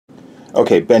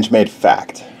Okay, Benchmade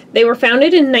fact. They were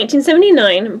founded in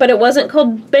 1979, but it wasn't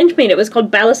called Benchmade. It was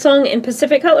called Balisong and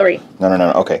Pacific Cutlery.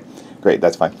 No. Okay, great.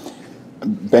 That's fine.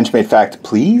 Benchmade fact,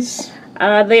 please?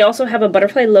 They also have a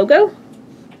butterfly logo.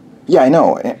 Yeah, I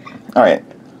know. All right.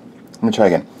 Let me try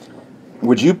again.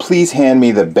 Would you please hand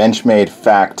me the Benchmade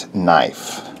fact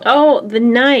knife? Oh, the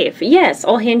knife. Yes,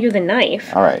 I'll hand you the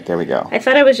knife. All right, there we go. I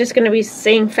thought I was just going to be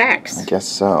saying facts. I guess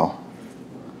so.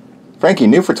 Frankie,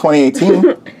 new for 2018?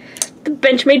 The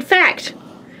Benchmade fact.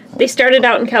 They started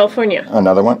out in California.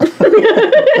 Another one?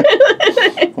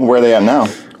 Where are they at now?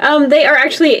 They are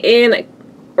actually in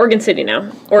Oregon City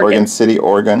now. Oregon City,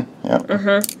 Oregon.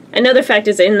 Yeah. Another fact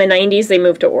is in the 90s they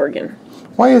moved to Oregon.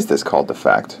 Why is this called the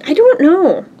fact? I don't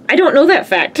know. I don't know that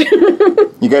fact.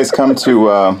 You guys come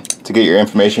to get your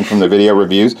information from the video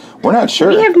reviews. We're not sure.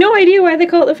 We have no idea why they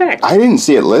call it the fact. I didn't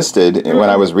see it listed when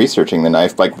I was researching the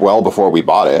knife, like well before we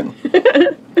bought it.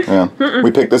 Yeah.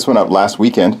 We picked this one up last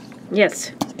weekend.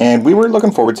 Yes. And we were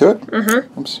looking forward to it.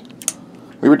 Oops.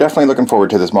 We were definitely looking forward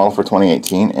to this model for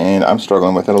 2018, and I'm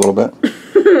struggling with it a little bit.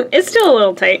 It's still a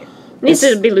little tight. Needs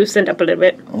to be loosened up a little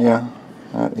bit. Yeah,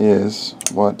 that is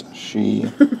what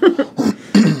she...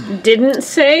 Didn't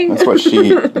say? That's what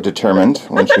she determined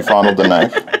when she fondled the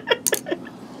knife.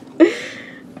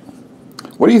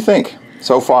 What do you think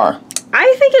so far?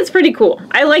 I think it's pretty cool.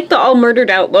 I like the all murdered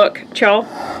out look, Chaw.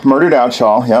 Murdered out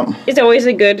shawl, yep. It's always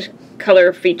a good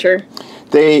color feature.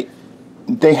 They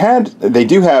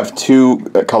do have two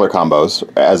color combos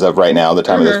as of right now, the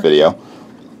time of this video.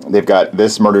 They've got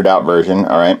this murdered out version,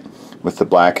 all right, with the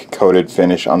black coated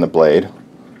finish on the blade.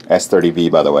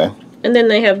 S30V, by the way. And then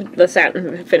they have the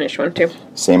satin finish one, too.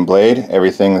 Same blade,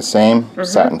 everything the same,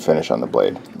 satin finish on the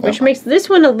blade. Yep. Which makes this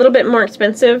one a little bit more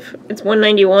expensive. It's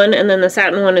 $191, and then the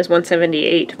satin one is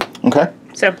 $178. Okay.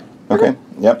 So. Okay.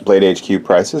 Yep, Blade HQ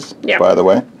prices, by the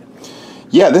way.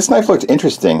 Yeah, this knife looked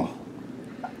interesting.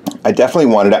 I definitely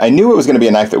wanted it. I knew it was going to be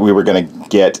a knife that we were going to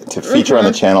get to feature on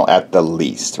the channel at the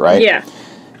least, right? Yeah.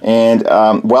 And,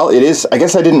 well, it is, I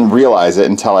guess I didn't realize it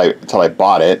until I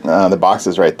bought it. The box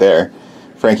is right there.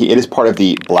 Frankie, it is part of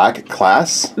the black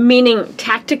class. Meaning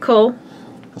tactical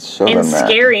and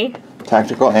scary.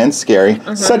 Tactical and scary,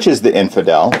 such as the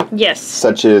Infidel. Yes.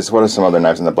 Such as, what are some other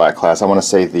knives in the black class? I want to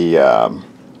say the,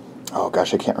 oh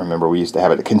gosh, I can't remember. We used to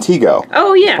have it. The Contigo.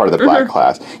 Oh, yeah. Part of the black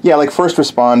class. Yeah, like first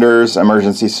responders,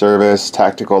 emergency service,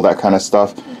 tactical, that kind of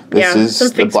stuff. This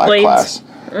is the black class.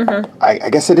 I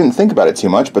guess I didn't think about it too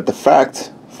much, but the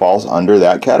fact falls under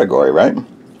that category, right?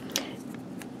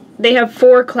 They have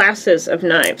 4 classes of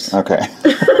knives. Okay.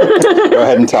 Go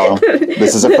ahead and tell them.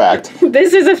 This is a fact.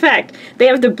 This is a fact. They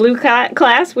have the blue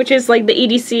class, which is like the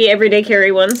EDC everyday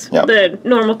carry ones. Yep. The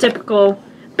normal, typical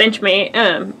Benchmade,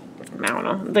 I don't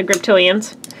know, the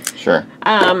Griptilians. Sure.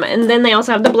 And then they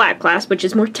also have the black class, which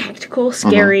is more tactical,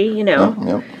 scary, you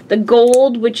know. The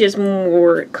gold, which is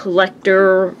more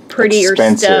collector, prettier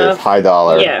expensive, stuff. High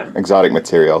dollar, exotic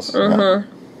materials.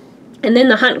 And then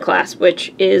the hunt class,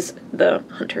 which is the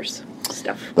hunters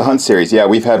stuff. The hunt series, yeah,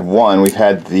 we've had one. We've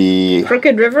had the...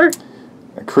 Crooked River?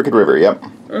 Crooked River, yep.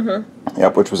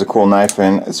 Yep, which was a cool knife,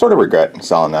 and I sort of regret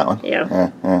selling that one.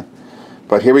 Yeah.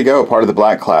 But here we go, part of the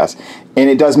black class. And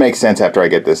it does make sense after I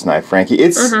get this knife, Frankie.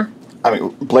 It's, I mean,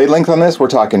 blade length on this, we're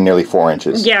talking nearly 4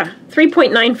 inches. Yeah,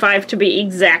 3.95 to be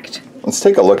exact. Let's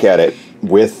take a look at it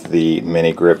with the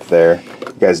mini grip there.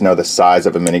 You guys know the size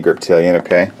of a mini Griptilian,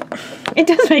 okay? It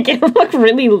does make it look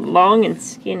really long and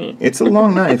skinny. It's a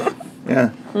long knife,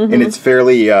 yeah. And it's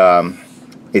fairly,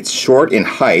 it's short in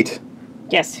height.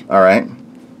 Yes. All right.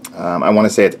 I want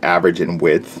to say it's average in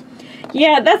width.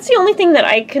 Yeah, that's the only thing that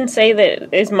I can say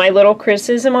that is my little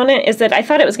criticism on it, is that I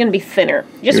thought it was going to be thinner.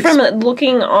 Just from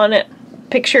looking on it,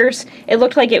 pictures, it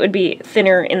looked like it would be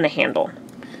thinner in the handle.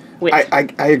 I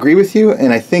agree with you,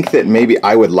 and I think that maybe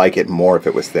I would like it more if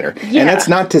it was thinner. Yeah. And that's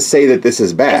not to say that this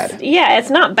is bad. It's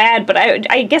not bad, but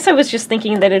I guess I was just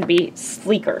thinking that it'd be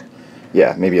sleeker.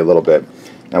 Yeah, maybe a little bit.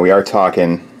 Now we are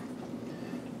talking,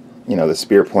 you know, the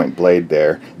spear point blade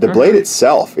there. The blade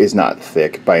itself is not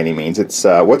thick by any means. It's,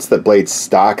 what's the blade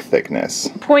stock thickness?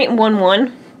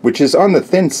 0.11. Which is on the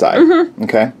thin side,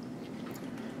 okay?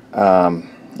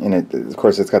 And it, of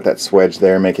course, it's got that swedge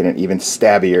there, making it even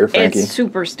stabbier, Frankie. It's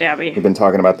super stabby. We've been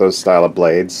talking about those style of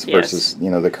blades versus,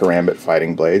 you know, the karambit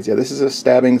fighting blades. Yeah, this is a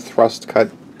stabbing, thrust, cut,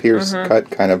 pierce,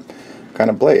 cut kind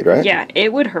of blade, right? Yeah,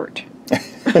 it would hurt.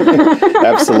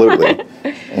 Absolutely.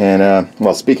 And,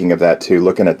 well, speaking of that, too,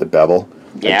 looking at the bevel,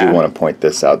 I do want to point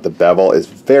this out. The bevel is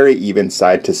very even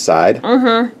side to side.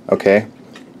 Okay?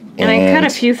 And I cut a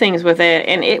few things with it,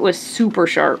 and it was super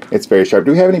sharp. It's very sharp.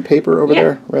 Do we have any paper over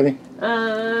there ready?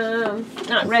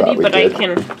 Not ready, but I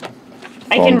can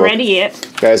I can ready it.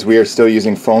 Guys, we are still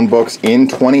using phone books in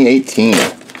 2018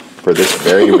 for this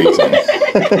very reason.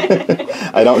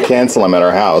 I don't cancel them at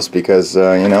our house because,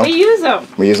 you know. We use them.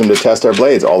 We use them to test our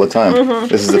blades all the time.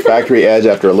 This is the factory edge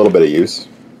after a little bit of use.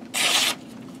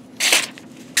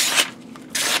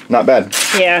 Not bad.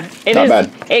 Yeah, it Not is.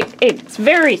 Bad. It's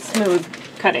very smooth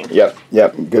cutting. Yep,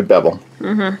 good bevel.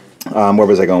 Where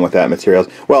was I going with that? Materials.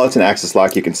 Well, it's an axis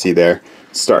lock. You can see there.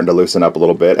 It's starting to loosen up a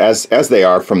little bit. As they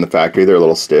are from the factory, they're a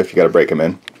little stiff. You got to break them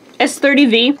in.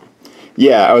 S30V.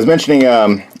 Yeah, I was mentioning,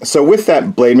 so with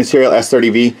that blade material,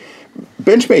 S30V,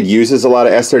 Benchmade uses a lot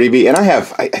of S30V, and I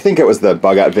think it was the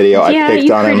bug out video I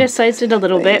picked on him. Yeah, you criticized it a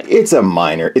little bit. It's a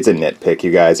nitpick,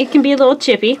 you guys. It can be a little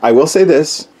chippy. I will say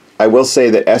this. I will say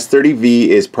that S30V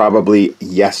is probably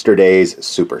yesterday's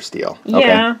super steel. Okay?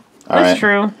 Yeah, that's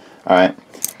true. All right.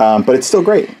 But it's still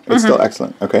great. It's still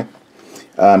excellent. Okay.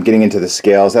 Getting into the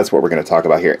scales, that's what we're going to talk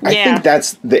about here. I think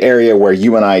that's the area where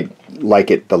you and I like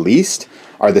it the least,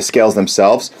 are the scales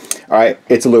themselves. All right.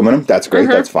 It's aluminum. That's great.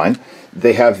 That's fine.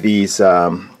 They have these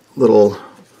little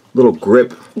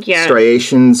grip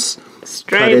striations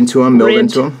cut into them, milled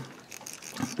into them.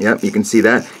 Yep, you can see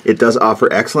that. It does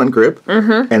offer excellent grip.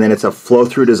 And then it's a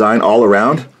flow-through design all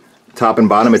around. Top and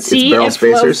bottom, it's barrel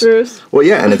spacers. Well,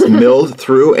 yeah, and it's milled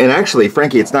through. And actually,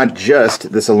 Frankie, it's not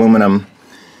just this aluminum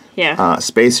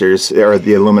spacers, or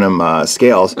the aluminum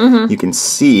scales. You can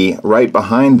see right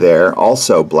behind there,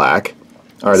 also black,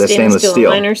 are the stainless steel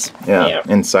liners. Yeah,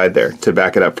 inside there to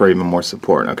back it up for even more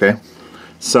support, okay?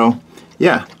 So,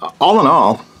 yeah, all in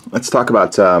all, let's talk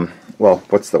about, well,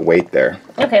 what's the weight there?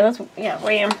 Okay, let's,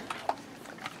 weigh them.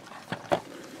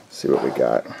 See what we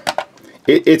got.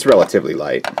 It's relatively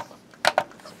light.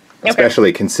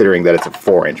 Especially considering that it's a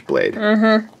 4-inch blade.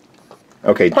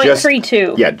 Okay,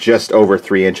 0.32. Yeah, just over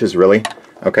 3 inches, really.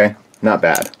 Okay, not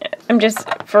bad. I'm just,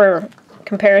 for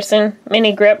comparison,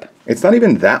 mini grip. It's not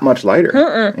even that much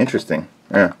lighter. Interesting.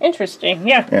 Yeah. Interesting,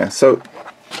 yeah. Yeah, so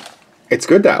it's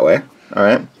good that way. All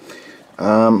right.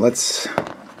 Let's,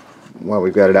 while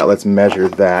we've got it out, let's measure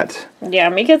that. Yeah,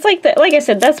 because like I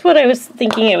said, that's what I was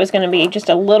thinking it was going to be, just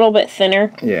a little bit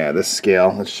thinner. Yeah, this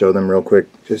scale, let's show them real quick.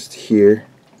 Just here.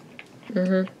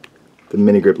 The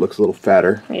mini grip looks a little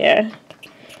fatter. Yeah.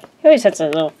 It always has a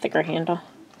little thicker handle.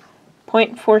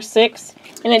 0.46.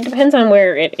 And it depends on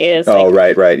where it is. Oh,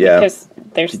 right, yeah. Because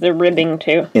there's the ribbing,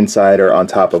 too. Inside or on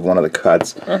top of one of the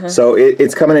cuts. So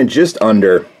it's coming in just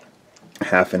under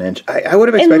half an inch. I would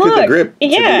have expected the grip to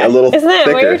be a little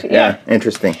thicker. Weird? Yeah,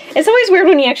 interesting. It's always weird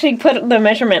when you actually put the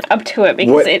measurement up to it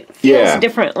because it feels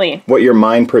differently. What your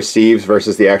mind perceives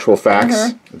versus the actual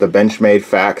facts, the Benchmade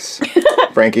facts,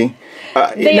 Frankie.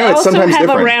 They also have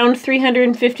around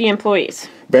 350 employees.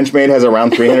 Benchmade has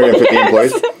around 350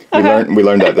 employees. We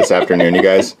learned that this afternoon, you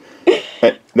guys.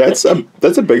 That's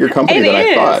a bigger company than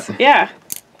I thought. Yeah.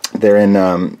 They're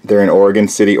in Oregon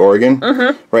City, Oregon.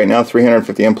 Right now,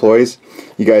 350 employees.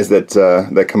 You guys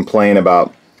that complain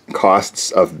about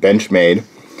costs of Benchmade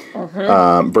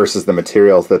versus the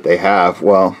materials that they have,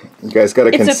 well, you guys got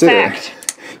to consider. It's a fact.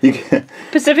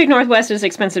 Pacific Northwest is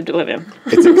expensive to live in.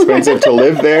 It's expensive to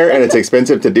live there, and it's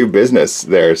expensive to do business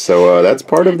there. So that's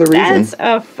part of the reason. That's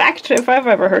a fact if I've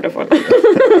ever heard of one.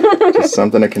 Just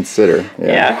something to consider.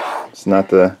 Yeah. It's not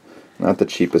the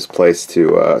cheapest place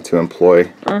to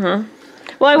employ. Well,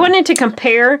 I wanted to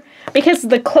compare because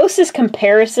the closest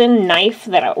comparison knife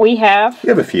that we have. You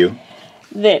have a few.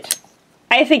 That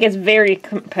I think is very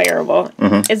comparable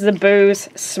is the Bose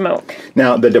Smoke.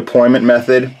 Now the deployment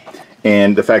method.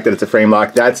 And the fact that it's a frame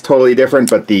lock, that's totally different.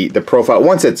 But the profile,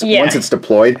 once it's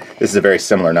deployed, this is a very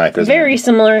similar knife, isn't it? Very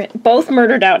similar. Both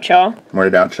murdered out chaw.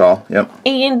 Murdered out chaw, yep.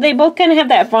 And they both kind of have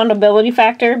that vulnerability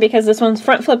factor because this one's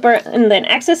front flipper and then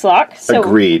axis lock. So,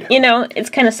 agreed. You know, it's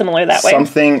kind of similar that way.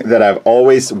 Something that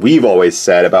we've always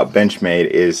said about Benchmade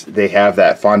is they have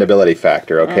that fondability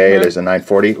factor, okay? There's a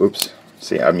 940. Oops.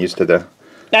 See, I'm used to the...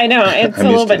 I know, it's a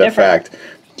little bit different. Fact.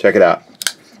 Check it out.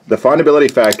 The fondability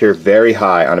factor, very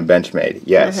high on a Benchmade.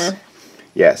 Yes.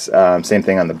 Yes. Same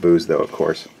thing on the Bose, though, of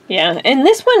course. Yeah, and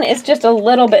this one is just a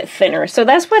little bit thinner. So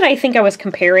that's what I think I was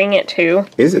comparing it to.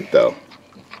 Is it, though?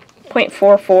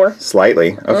 0.44.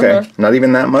 Slightly. Okay. Not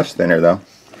even that much thinner, though.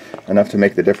 Enough to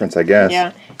make the difference, I guess.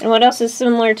 Yeah. And what else is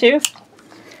similar, too?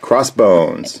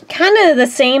 Crossbones. Kind of the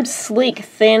same sleek,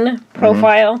 thin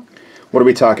profile. What are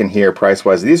we talking here,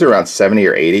 price-wise? These are around 70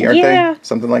 or 80, aren't they?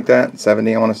 Something like that.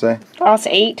 70, I want to say. Cost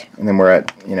 8. And then we're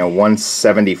at,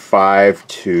 175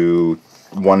 to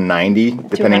 190,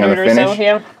 depending on the finish. Or so,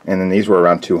 yeah. And then these were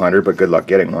around 200, but good luck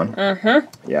getting one.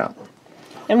 Yeah.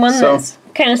 And one that's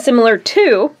kind of similar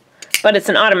too, but it's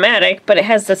an automatic, but it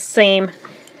has the same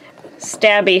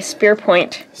stabby spear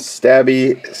point.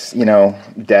 Stabby, you know,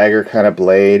 dagger kind of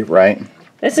blade, right?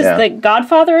 This is the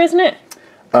Godfather, isn't it?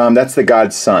 That's the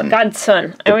Godson.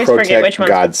 Godson. I always forget which one.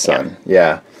 Godson.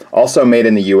 Yeah. Also made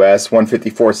in the U.S.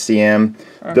 154 cm.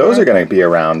 Those are going to be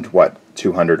around what,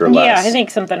 200 or less? Yeah, I think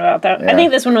something about that. Yeah. I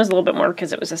think this one was a little bit more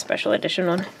because it was a special edition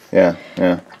one. Yeah,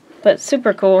 yeah. But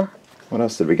super cool. What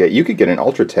else did we get? You could get an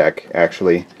Ultratech,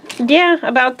 actually. Yeah,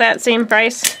 about that same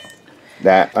price.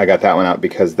 I got that one out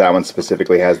because that one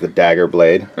specifically has the dagger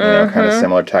blade. You know, kind of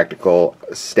similar tactical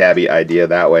stabby idea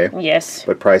that way. Yes.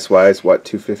 But price-wise, what,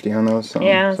 $250 on those?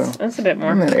 Yeah, so that's a bit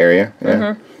more. In that area, yeah. I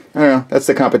don't know. That's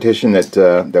the competition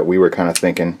that we were kind of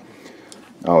thinking.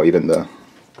 Oh, even the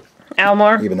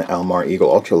Almar. Even the Almar Eagle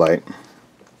Ultralight.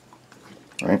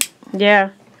 Right?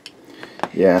 Yeah.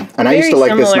 Yeah. And I used to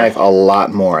like this knife a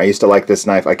lot more. I used to like this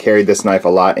knife. I carried this knife a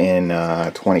lot in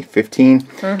 2015.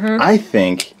 I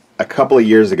think a couple of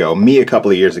years ago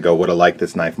would have liked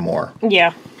this knife more.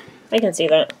 Yeah. I can see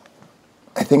that.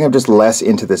 I think I'm just less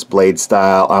into this blade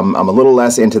style. I'm a little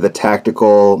less into the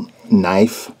tactical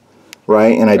knife,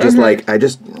 right? And I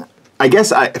just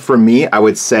for me, I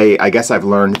would say, I guess I've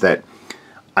learned that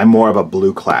I'm more of a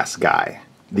blue class guy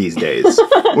these days.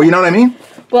 Well, you know what I mean?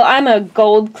 Well, I'm a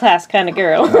gold class kind of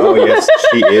girl. Oh yes,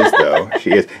 she is though.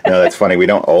 She is. No, that's funny. We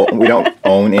don't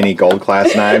own any gold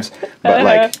class knives, but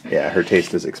like, yeah, her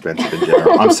taste is expensive in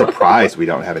general. I'm surprised we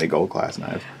don't have any gold class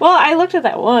knives. Well, I looked at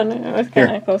that one. It was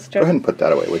kind of close to. Go ahead and put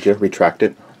that away, would you? Retract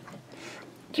it.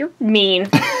 You're mean.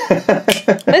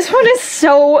 This one is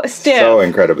so stiff. So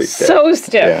incredibly stiff. So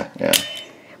stiff. Yeah, yeah.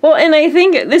 Well, and I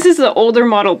think this is the older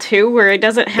model too, where it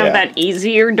doesn't have that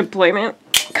easier deployment.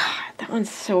 God, that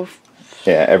one's so.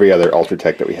 Yeah, every other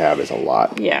Ultratech that we have is a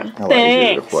lot. Yeah. A lot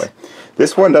easier to deploy.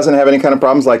 This one doesn't have any kind of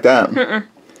problems like that.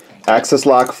 Axis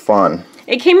lock, fun.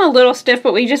 It came a little stiff,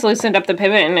 but we just loosened up the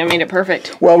pivot and it made it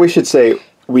perfect. Well, we should say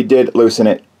we did loosen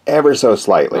it ever so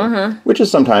slightly, which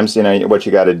is sometimes, you know, what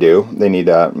you got to do. They need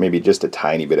maybe just a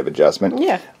tiny bit of adjustment.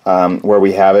 Yeah. Where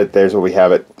we have it, there's where we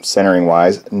have it centering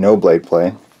wise. No blade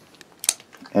play.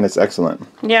 And it's excellent.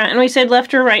 Yeah, and we said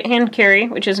left or right hand carry,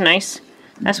 which is nice.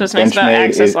 That's what's nice about Benchmade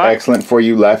Axis lock. is excellent for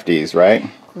you lefties, right?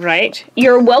 Right.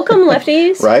 You're welcome,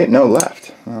 lefties. Right? No,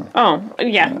 left. Oh,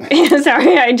 yeah.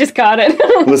 Sorry, I just got it.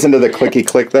 Listen to the clicky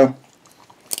click, though.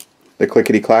 The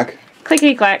clickety clack.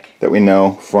 Clickety clack. That we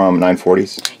know from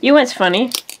 940s. You know what's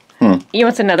funny? You know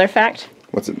what's another fact?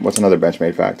 What's another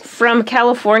Benchmade fact? From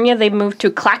California, they moved to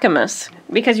Clackamas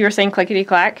because you were saying clickety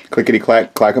clack. Clickety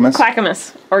clack, Clackamas?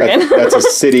 Clackamas, Oregon. That's a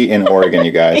city in Oregon,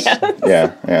 you guys. Yes.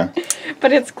 Yeah, yeah.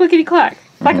 But it's clickety clack,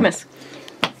 Clackamas.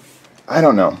 I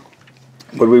don't know.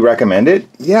 Would we recommend it?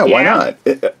 Yeah, why not?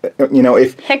 You know,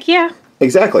 if heck yeah.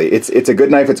 Exactly. It's a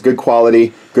good knife. It's good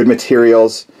quality, good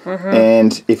materials,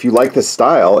 and if you like the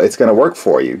style, it's going to work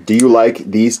for you. Do you like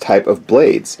these type of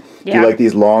blades? Yeah. Do you like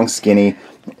these long, skinny,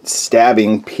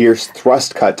 stabbing, pierce,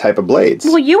 thrust cut type of blades?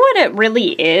 Well, you know what it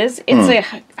really is? It's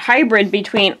a hybrid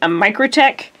between a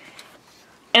Microtech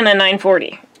and a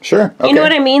 940. Sure. Okay. You know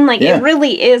what I mean? Like, it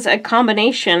really is a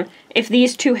combination. If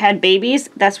these two had babies,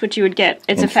 that's what you would get.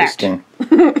 It's a fact.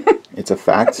 It's a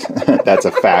fact? That's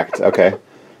a fact. Okay.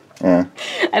 Yeah.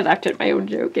 I laughed at my own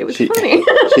joke. It was funny.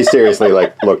 She seriously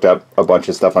looked up a bunch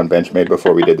of stuff on Benchmade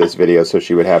before we did this video, so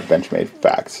she would have Benchmade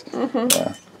facts.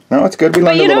 Yeah. No, it's good. We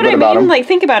learned a little bit about them. Like,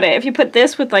 think about it. If you put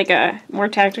this with like a more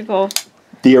tactical.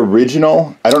 The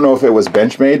original, I don't know if it was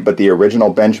Benchmade, but the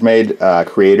original Benchmade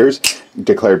creators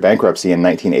declared bankruptcy in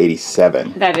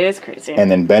 1987. That is crazy.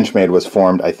 And then Benchmade was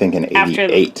formed, I think, in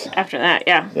 88. After that,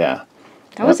 yeah. Yeah.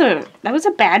 That was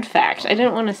a bad fact. I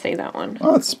didn't want to say that one.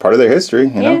 Well, it's part of their history,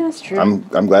 you know. Yeah, that's true.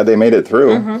 I'm glad they made it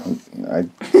through.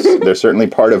 They're certainly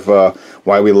part of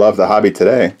why we love the hobby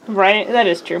today. Right, that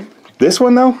is true. This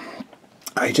one though,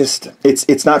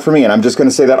 it's not for me, and I'm just going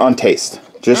to say that on taste,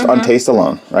 just on taste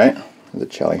alone, right? There's a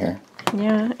jelly here.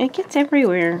 Yeah, it gets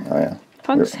everywhere. Oh yeah.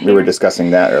 Pug's We were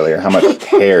discussing that earlier. How much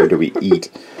hair do we eat?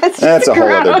 That's a whole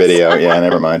other video. Yeah,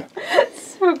 never mind.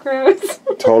 So gross.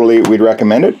 Totally, we'd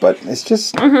recommend it, but it's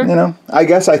just, you know, I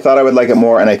guess I thought I would like it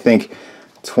more, and I think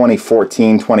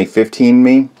 2014, 2015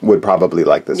 me would probably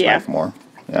like this knife more.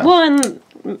 Yeah. Well, and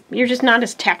you're just not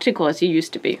as tactical as you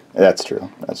used to be. That's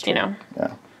true. That's true. You know?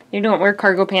 Yeah. You don't wear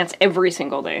cargo pants every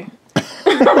single day.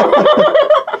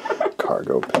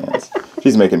 Cargo pants.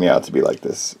 She's making me out to be like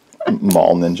this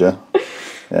mall ninja.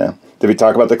 Yeah. Did we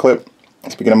talk about the clip?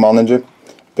 Speaking of mall ninja,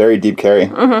 very deep carry.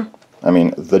 I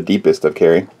mean, the deepest of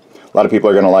carry. A lot of people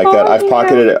are going to like that. I've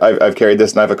pocketed it. I've carried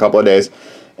this knife a couple of days,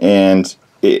 and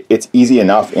it's easy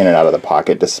enough in and out of the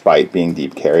pocket, despite being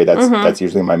deep carry. That's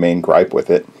usually my main gripe with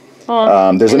it.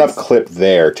 There's enough clip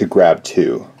there to grab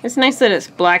 2. It's nice that it's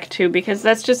black too, because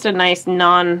that's just a nice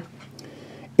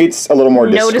It's a little more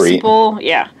discreet. noticeable.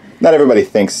 Yeah. Not everybody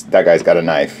thinks that guy's got a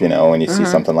knife, you know, when you see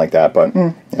something like that, but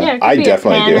Yeah, I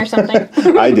definitely do. Or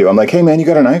something. I do. I'm like, hey man, you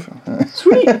got a knife?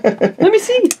 Sweet. Let me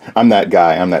see. I'm that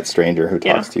guy. I'm that stranger who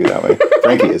talks to you that way.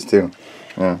 Frankie is too.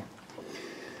 Yeah.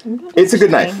 It's a good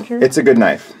knife. It's a good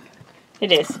knife.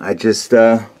 It is. I just,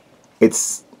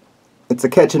 it's a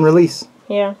catch and release.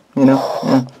 Yeah. You know?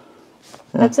 Yeah.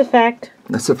 That's a fact.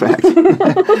 That's a fact.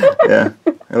 Yeah.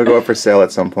 It'll go up for sale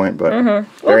at some point, but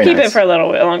We'll keep it for a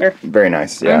little bit longer. Very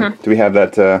nice, yeah. Do we have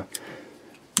that,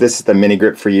 this is the mini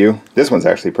grip for you. This one's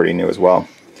actually pretty new as well.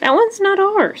 That one's not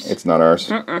ours. It's not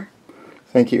ours.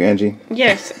 Thank you, Angie.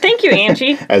 Yes. Thank you,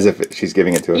 Angie. As if she's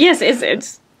giving it to us. Yes,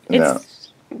 it's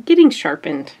getting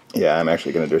sharpened. Yeah, I'm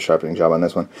actually going to do a sharpening job on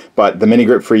this one. But the mini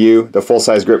grip for you, the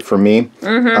full-size grip for me,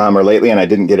 or lately, and I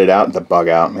didn't get it out, the bug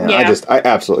out, man. Yeah. I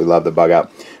absolutely love the bug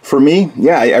out. For me,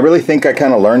 yeah, I really think I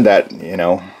kind of learned that, you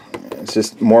know, it's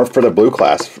just more for the blue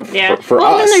class. Yeah. For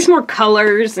well, us. then there's more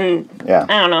colors and, yeah.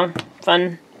 I don't know,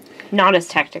 fun. Not as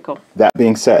tactical. That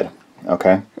being said,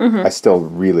 okay, I still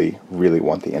really, really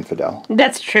want the Infidel.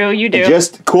 That's true, you do.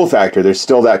 Just cool factor. There's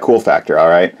still that cool factor, all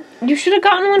right? You should have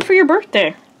gotten one for your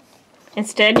birthday.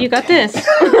 Instead, you got this.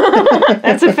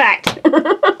 That's a fact.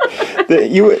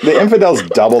 The Infidel's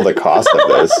double the cost of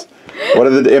this. What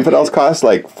do the Infidels cost?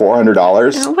 Like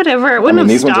 $400? Whatever. It wouldn't have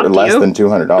these ones are less than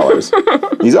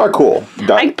 $200. These are cool.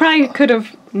 I probably could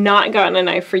have not gotten a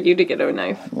knife for you to get a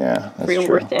knife. Yeah, that's for your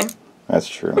true. birthday. That's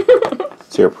true.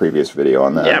 See our previous video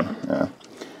on that. Yeah.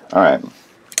 All right.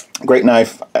 Great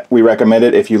knife. We recommend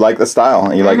it if you like the style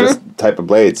and you like this type of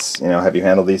blades. You know, have you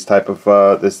handled these type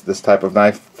of this type of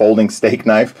knife, folding steak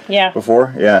knife? Yeah.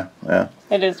 Before? Yeah. Yeah.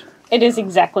 It is. It is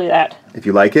exactly that. If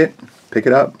you like it, pick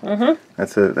it up.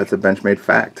 That's a Benchmade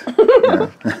fact.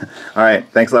 Yeah. All right.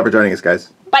 Thanks a lot for joining us,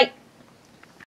 guys. Bye.